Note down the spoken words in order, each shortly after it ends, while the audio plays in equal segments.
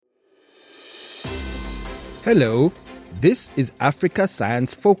Hello, this is Africa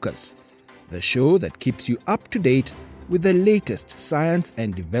Science Focus, the show that keeps you up to date with the latest science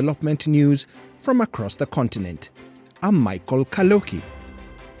and development news from across the continent. I'm Michael Kaloki.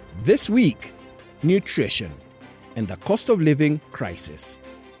 This week, nutrition and the cost of living crisis.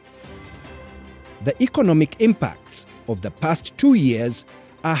 The economic impacts of the past 2 years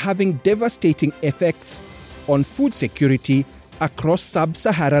are having devastating effects on food security across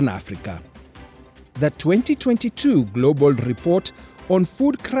sub-Saharan Africa. The 2022 Global Report on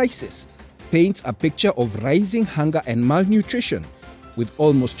Food Crisis paints a picture of rising hunger and malnutrition, with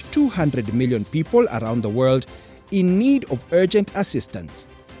almost 200 million people around the world in need of urgent assistance.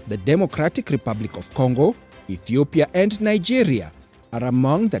 The Democratic Republic of Congo, Ethiopia, and Nigeria are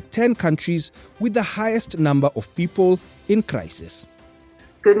among the 10 countries with the highest number of people in crisis.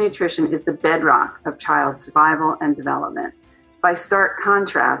 Good nutrition is the bedrock of child survival and development. By stark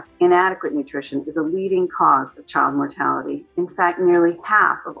contrast, inadequate nutrition is a leading cause of child mortality. In fact, nearly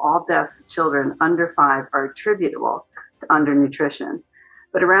half of all deaths of children under 5 are attributable to undernutrition.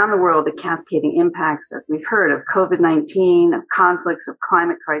 But around the world, the cascading impacts, as we've heard, of COVID-19, of conflicts, of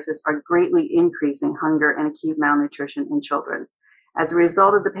climate crisis are greatly increasing hunger and acute malnutrition in children. As a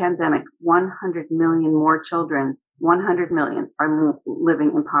result of the pandemic, 100 million more children, 100 million, are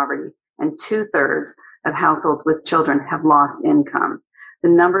living in poverty, and 2/3 of households with children have lost income. The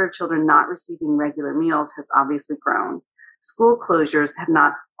number of children not receiving regular meals has obviously grown. School closures have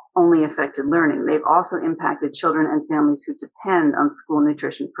not only affected learning, they've also impacted children and families who depend on school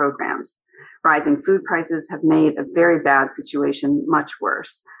nutrition programs. Rising food prices have made a very bad situation much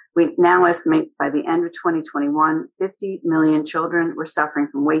worse. We now estimate by the end of 2021, 50 million children were suffering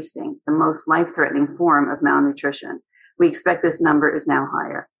from wasting, the most life-threatening form of malnutrition. We expect this number is now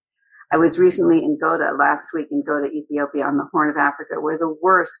higher. I was recently in Goda last week in Goda, Ethiopia, on the Horn of Africa, where the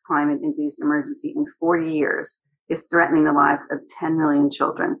worst climate-induced emergency in 40 years is threatening the lives of 10 million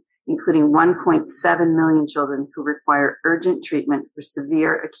children, including 1.7 million children who require urgent treatment for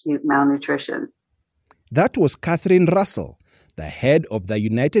severe acute malnutrition. That was Catherine Russell, the head of the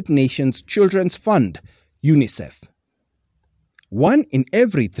United Nations Children's Fund, UNICEF. 1 in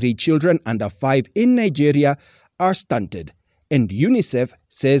every 3 children under 5 in Nigeria are stunted, and UNICEF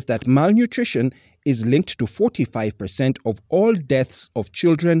says that malnutrition is linked to 45% of all deaths of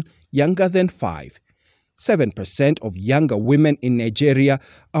children younger than 5. 7% of younger women in Nigeria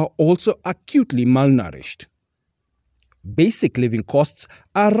are also acutely malnourished. Basic living costs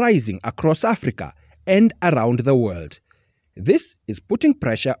are rising across Africa and around the world. This is putting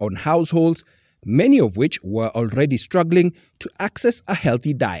pressure on households, many of which were already struggling to access a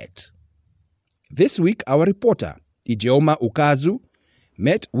healthy diet. This week, our reporter, Ijeoma Ukazu,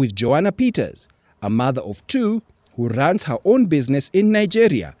 met with Joanna Peters, a mother of 2 who runs her own business in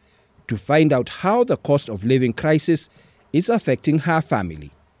Nigeria, to find out how the cost of living crisis is affecting her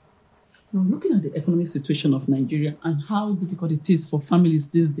family. Now, looking at the economic situation of Nigeria and how difficult it is for families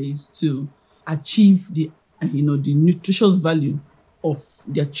these days to achieve the nutritious value of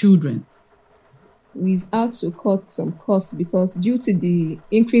their children. We've had to cut some costs because due to the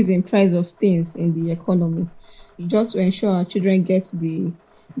increase in price of things in the economy, just to ensure our children get the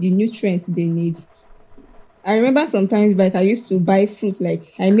nutrients they need. I remember sometimes I used to buy fruit,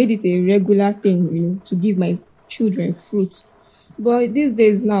 I made it a regular thing, to give my children fruit. But these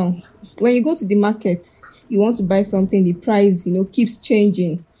days now, when you go to the market, you want to buy something, the price, keeps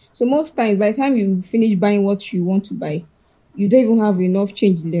changing. So most times, by the time you finish buying what you want to buy, you don't even have enough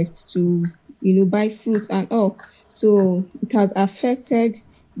change left to, buy fruit and all. So it has affected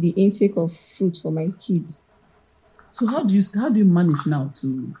the intake of fruit for my kids. So how do you manage now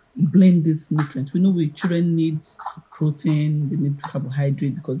to blend these nutrients? We know children need protein, they need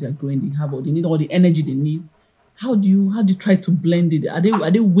carbohydrate because they are growing, they need all the energy they need. How do you try to blend it? Are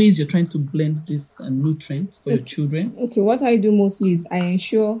there ways you're trying to blend this nutrient for your children? Okay, what I do mostly is I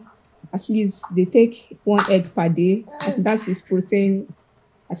ensure at least they take 1 egg per day. That is protein,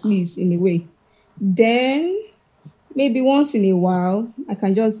 at least in a way. Then maybe once in a while, I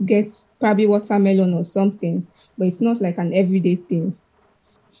can just get probably watermelon or something, but it's not like an everyday thing.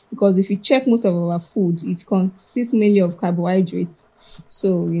 Because if you check most of our food, it consists mainly of carbohydrates.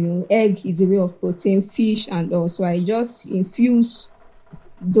 So, egg is a way of protein, fish and all. So I just infuse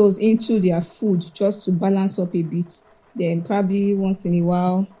those into their food just to balance up a bit. Then probably once in a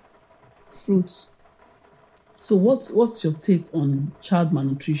while, fruits. So what's your take on child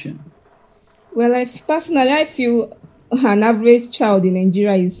malnutrition? Well, I feel an average child in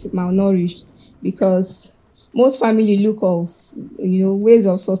Nigeria is malnourished because most family look of, ways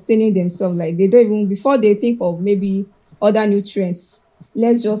of sustaining themselves. They don't even, before they think of maybe other nutrients,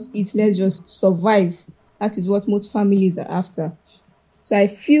 let's just eat, let's just survive. That is what most families are after. So I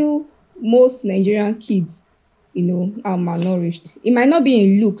feel most Nigerian kids, are malnourished. It might not be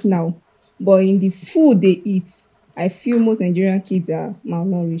in look now, but in the food they eat, I feel most Nigerian kids are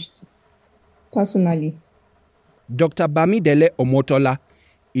malnourished, personally. Dr. Bamidele Omotola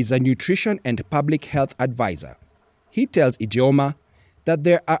is a nutrition and public health advisor. He tells Ijeoma that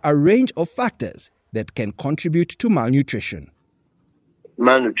there are a range of factors that can contribute to malnutrition.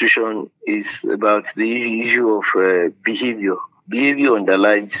 Malnutrition is about the issue of behavior. Behavior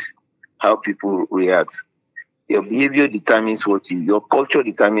underlies how people react. Your behavior determines your culture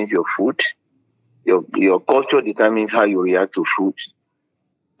determines your food. Your culture determines how you react to food.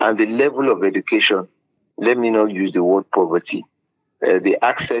 And the level of education, let me not use the word poverty, the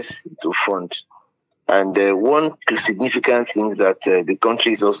access to fund. And one significant thing that the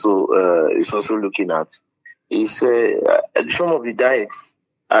country is also looking at is some of the diets,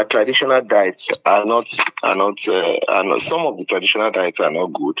 traditional diets are not. Some of the traditional diets are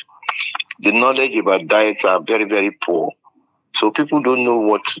not good. The knowledge about diets are very, very poor. So people don't know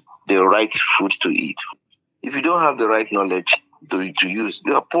what the right food to eat. If you don't have the right knowledge to use,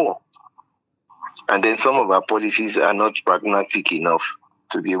 you are poor. And then some of our policies are not pragmatic enough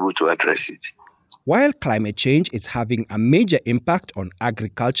to be able to address it. While climate change is having a major impact on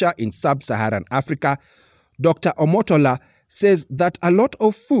agriculture in sub-Saharan Africa, Dr. Omotola says that a lot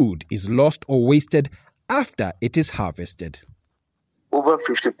of food is lost or wasted after it is harvested. Over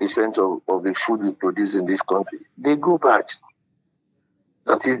 50% of the food we produce in this country, they go bad.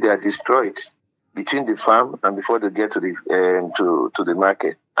 That is, they are destroyed between the farm and before they get to the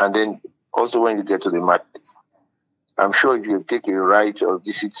market. And then also when you get to the market. I'm sure if you take a ride or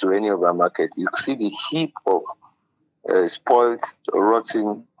visit to any of our markets, you see the heap of spoiled,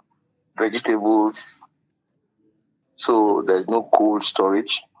 rotten vegetables. So there's no cold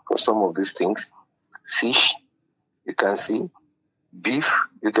storage for some of these things. Fish, you can see. Beef,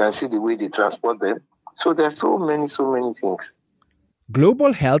 you can see the way they transport them. So there's so many things.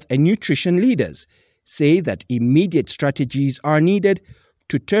 Global health and nutrition leaders say that immediate strategies are needed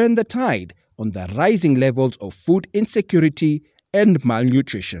to turn the tide on the rising levels of food insecurity and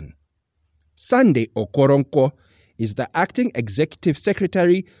malnutrition. Sunday Okoronko is the acting executive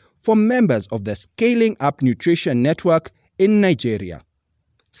secretary for members of the Scaling Up Nutrition Network in Nigeria.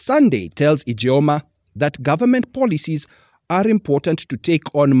 Sunday tells Ijeoma that government policies are important to take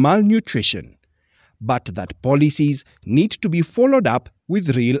on malnutrition, but that policies need to be followed up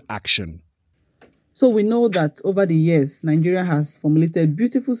with real action. So we know that over the years, Nigeria has formulated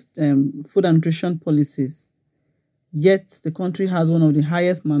beautiful food and nutrition policies, yet the country has one of the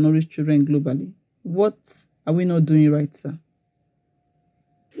highest malnourished children globally. What are we not doing right, sir?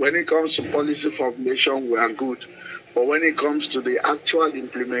 When it comes to policy formulation, we are good. But when it comes to the actual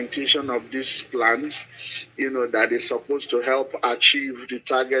implementation of these plans, that is supposed to help achieve the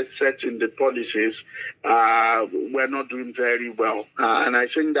targets set in the policies, we're not doing very well. And I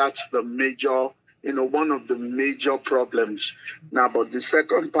think that's the major, one of the major problems. Now, but the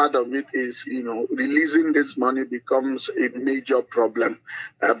second part of it is, releasing this money becomes a major problem.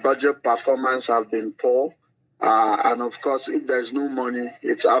 Budget performance has been poor. And of course, if there's no money,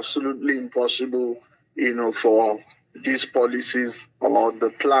 it's absolutely impossible, for these policies or the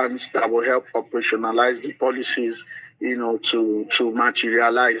plans that will help operationalize the policies, to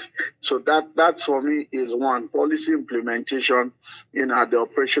materialize. So that's for me is one. Policy implementation, at the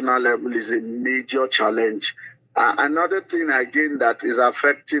operational level is a major challenge. Another thing, again, that is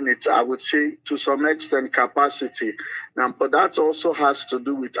affecting it, I would say, to some extent, capacity. Now, but that also has to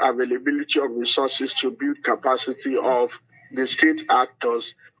do with availability of resources to build capacity of the state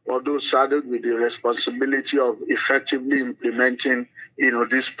actors, or those saddled with the responsibility of effectively implementing,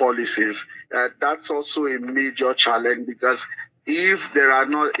 these policies. That's also a major challenge, because if there are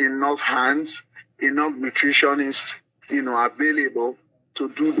not enough hands, enough nutritionists, available to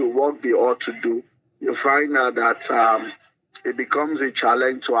do the work they ought to do, you find out that it becomes a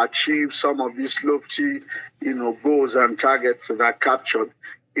challenge to achieve some of these lofty, goals and targets that are captured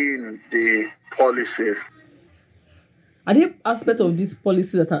in the policies. Are there aspects of these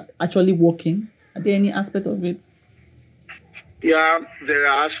policies that are actually working? Are there any aspect of it? Yeah, there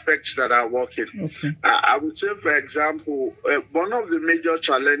are aspects that are working. Okay. I would say, for example, one of the major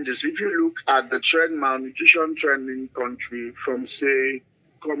challenges, if you look at the malnutrition trend in country from, say,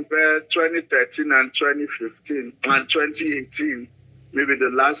 compare 2013 and 2015 and 2018, maybe the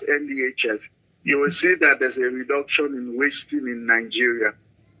last NDHS, you will see that there's a reduction in wasting in Nigeria.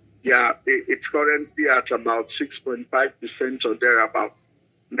 Yeah, it's currently at about 6.5% or thereabout.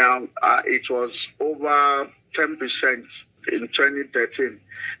 Now, it was over 10% in 2013.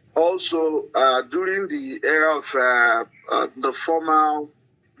 Also, during the era of the former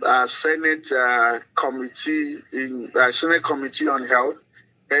Senate Committee on Health,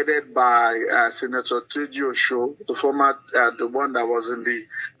 headed by Senator Teji Osho, the one that was in the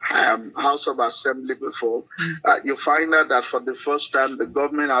House of Assembly before, you find out that for the first time, the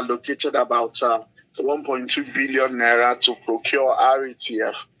government allocated about 1.2 billion naira to procure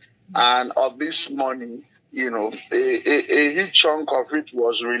RETF. And of this money, a huge chunk of it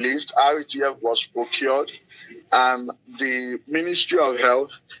was released. RETF was procured, and the Ministry of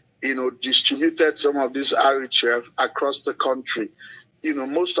Health, distributed some of this RETF across the country.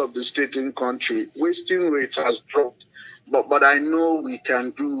 Most of the states in country, wasting rate has dropped, but I know we can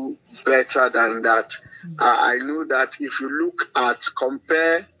do better than that. I know that if you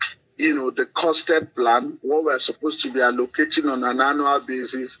compare, the costed plan, what we're supposed to be allocating on an annual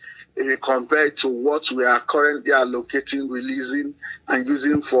basis, if you compare it to what we are currently allocating, releasing, and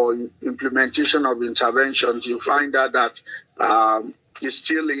using for implementation of interventions, you find out that it's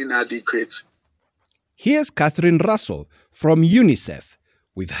still inadequate. Here's Catherine Russell from UNICEF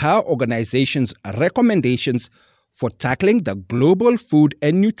with her organization's recommendations for tackling the global food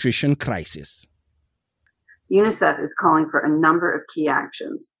and nutrition crisis. UNICEF is calling for a number of key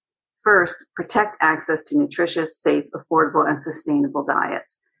actions. First, protect access to nutritious, safe, affordable, and sustainable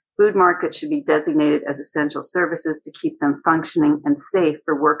diets. Food markets should be designated as essential services to keep them functioning and safe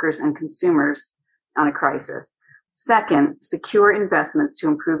for workers and consumers on a crisis. Second, secure investments to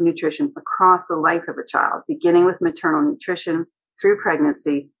improve nutrition across the life of a child, beginning with maternal nutrition, through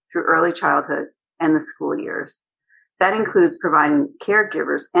pregnancy, through early childhood, and the school years. That includes providing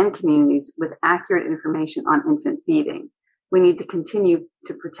caregivers and communities with accurate information on infant feeding. We need to continue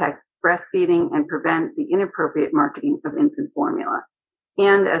to protect breastfeeding and prevent the inappropriate marketing of infant formula.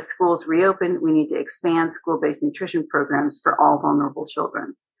 And as schools reopen, we need to expand school-based nutrition programs for all vulnerable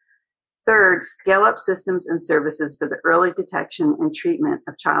children. Third, scale up systems and services for the early detection and treatment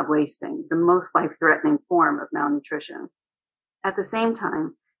of child wasting, the most life-threatening form of malnutrition. At the same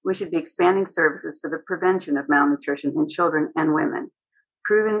time, we should be expanding services for the prevention of malnutrition in children and women.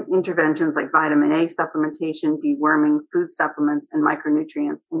 Proven interventions like vitamin A supplementation, deworming, food supplements, and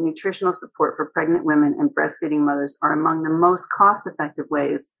micronutrients, and nutritional support for pregnant women and breastfeeding mothers are among the most cost-effective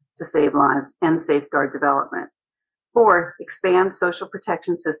ways to save lives and safeguard development. Fourth, expand social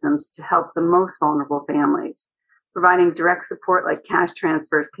protection systems to help the most vulnerable families. Providing direct support like cash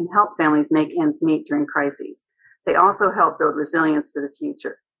transfers can help families make ends meet during crises. They also help build resilience for the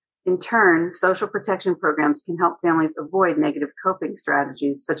future. In turn, social protection programs can help families avoid negative coping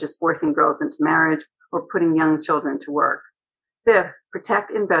strategies such as forcing girls into marriage or putting young children to work. Fifth,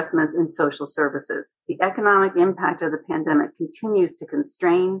 protect investments in social services. The economic impact of the pandemic continues to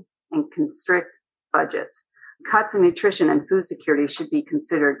constrain and constrict budgets. Cuts in nutrition and food security should be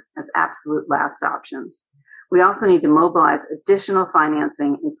considered as absolute last options. We also need to mobilize additional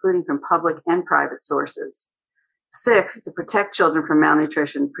financing, including from public and private sources. Sixth, to protect children from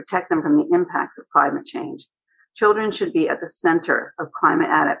malnutrition, protect them from the impacts of climate change. Children should be at the center of climate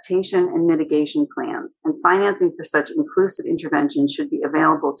adaptation and mitigation plans, and financing for such inclusive interventions should be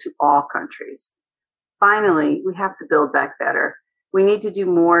available to all countries. Finally, we have to build back better. We need to do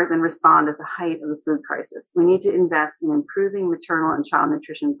more than respond at the height of the food crisis. We need to invest in improving maternal and child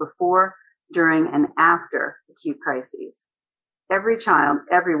nutrition before, during, and after acute crises. Every child,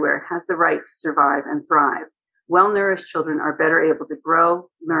 everywhere, has the right to survive and thrive. Well-nourished children are better able to grow,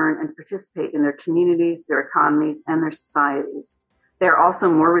 learn, and participate in their communities, their economies, and their societies. They are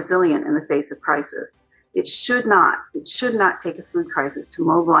also more resilient in the face of crisis. It should not take a food crisis to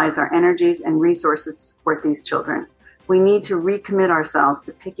mobilize our energies and resources to support these children. We need to recommit ourselves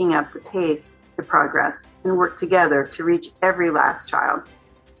to picking up the pace, the progress, and work together to reach every last child.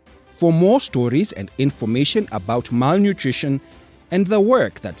 For more stories and information about malnutrition and the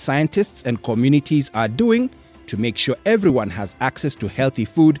work that scientists and communities are doing to make sure everyone has access to healthy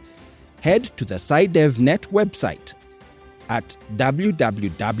food, head to the SciDevNet website at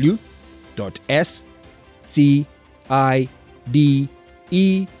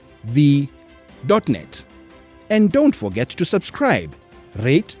www.scidev.net. And don't forget to subscribe,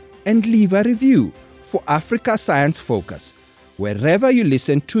 rate, and leave a review for Africa Science Focus, wherever you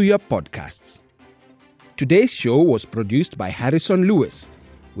listen to your podcasts. Today's show was produced by Harrison Lewis,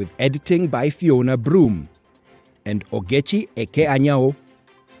 with editing by Fiona Broom and Ogechi Eke Anyao.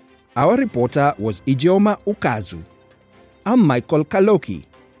 Our reporter was Ijeoma Ukazu. I'm Michael Kaloki.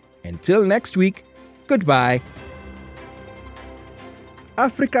 Until next week, goodbye.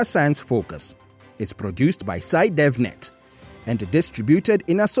 Africa Science Focus is produced by SciDevNet and distributed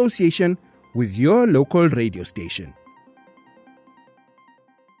in association with your local radio station.